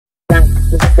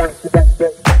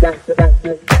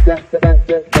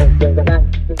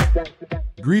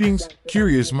Greetings,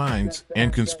 curious minds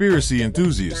and conspiracy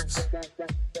enthusiasts.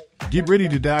 Get ready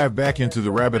to dive back into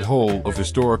the rabbit hole of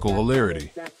historical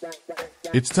hilarity.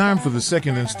 It's time for the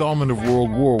second installment of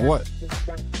World War What?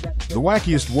 The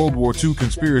wackiest World War II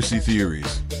conspiracy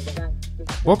theories.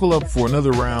 Buckle up for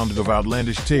another round of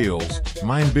outlandish tales,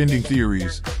 mind-bending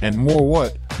theories, and more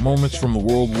what moments from the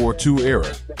World War II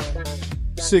era.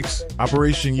 6.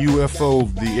 Operation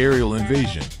UFO, the Aerial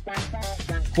Invasion.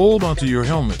 Hold onto your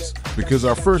helmets, because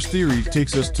our first theory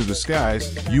takes us to the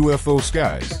skies, UFO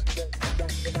skies.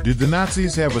 Did the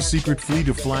Nazis have a secret fleet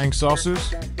of flying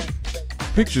saucers?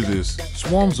 Picture this,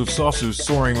 swarms of saucers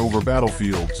soaring over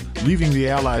battlefields, leaving the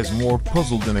Allies more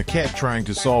puzzled than a cat trying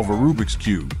to solve a Rubik's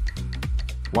Cube.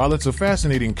 While it's a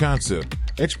fascinating concept,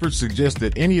 experts suggest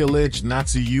that any alleged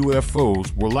Nazi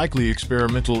UFOs were likely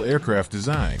experimental aircraft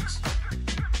designs.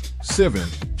 7.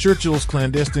 Churchill's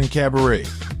clandestine cabaret.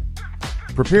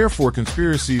 Prepare for a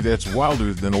conspiracy that's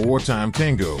wilder than a wartime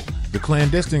tango, the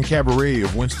clandestine cabaret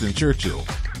of Winston Churchill.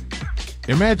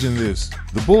 Imagine this,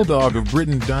 the bulldog of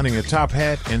Britain donning a top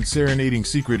hat and serenading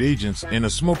secret agents in a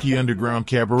smoky underground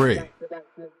cabaret.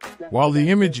 While the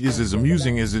image is as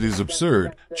amusing as it is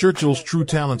absurd, Churchill's true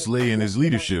talents lay in his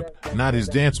leadership, not his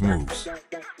dance moves.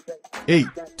 8.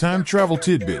 Time Travel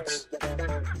Tidbits.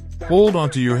 Hold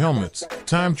onto your helmets,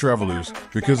 time travelers,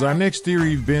 because our next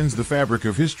theory bends the fabric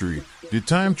of history. Did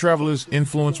time travelers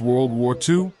influence World War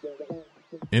II?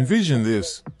 Envision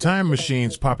this, time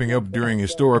machines popping up during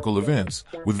historical events,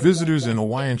 with visitors in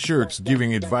Hawaiian shirts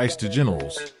giving advice to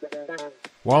generals.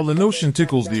 While the notion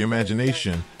tickles the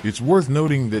imagination, it's worth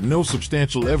noting that no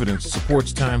substantial evidence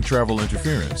supports time travel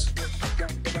interference.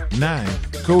 9.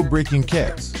 Codebreaking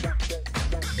Cats.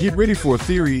 Get ready for a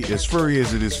theory as furry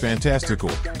as it is fantastical.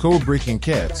 Codebreaking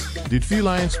Cats. Did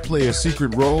felines play a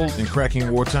secret role in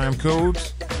cracking wartime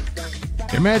codes?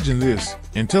 Imagine this,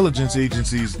 intelligence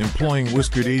agencies employing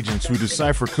whiskered agents who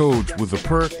decipher codes with a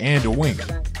purr and a wink.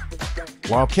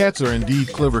 While cats are indeed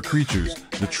clever creatures,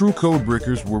 the true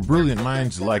codebreakers were brilliant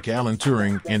minds like Alan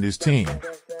Turing and his team.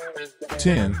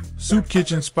 10. Soup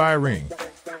Kitchen Spy Ring.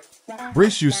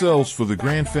 Brace yourselves for the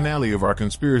grand finale of our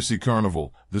conspiracy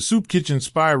carnival, the Soup Kitchen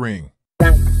Spy Ring.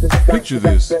 Picture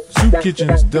this, soup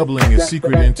kitchens doubling as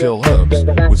secret intel hubs,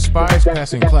 with spies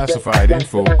passing classified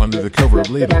info under the cover of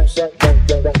ladles.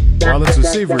 While it's a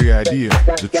savory idea,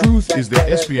 the truth is that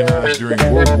espionage during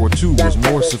World War II was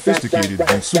more sophisticated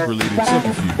than soup-related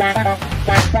subterfuge.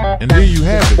 And there you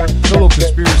have it, fellow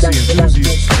conspiracy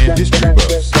enthusiasts and history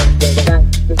buffs.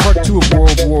 Part 2 of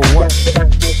World War What?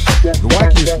 The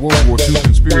wackiest World War II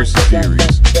conspiracy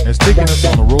theories has taken us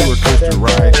on a roller coaster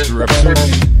ride through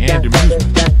absurdity and amusement.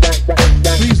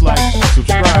 Please like,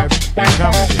 subscribe, and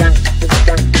comment.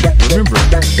 Remember,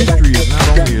 history is not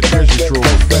only a treasure trove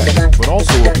of facts, but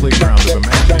also a playground of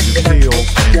imaginative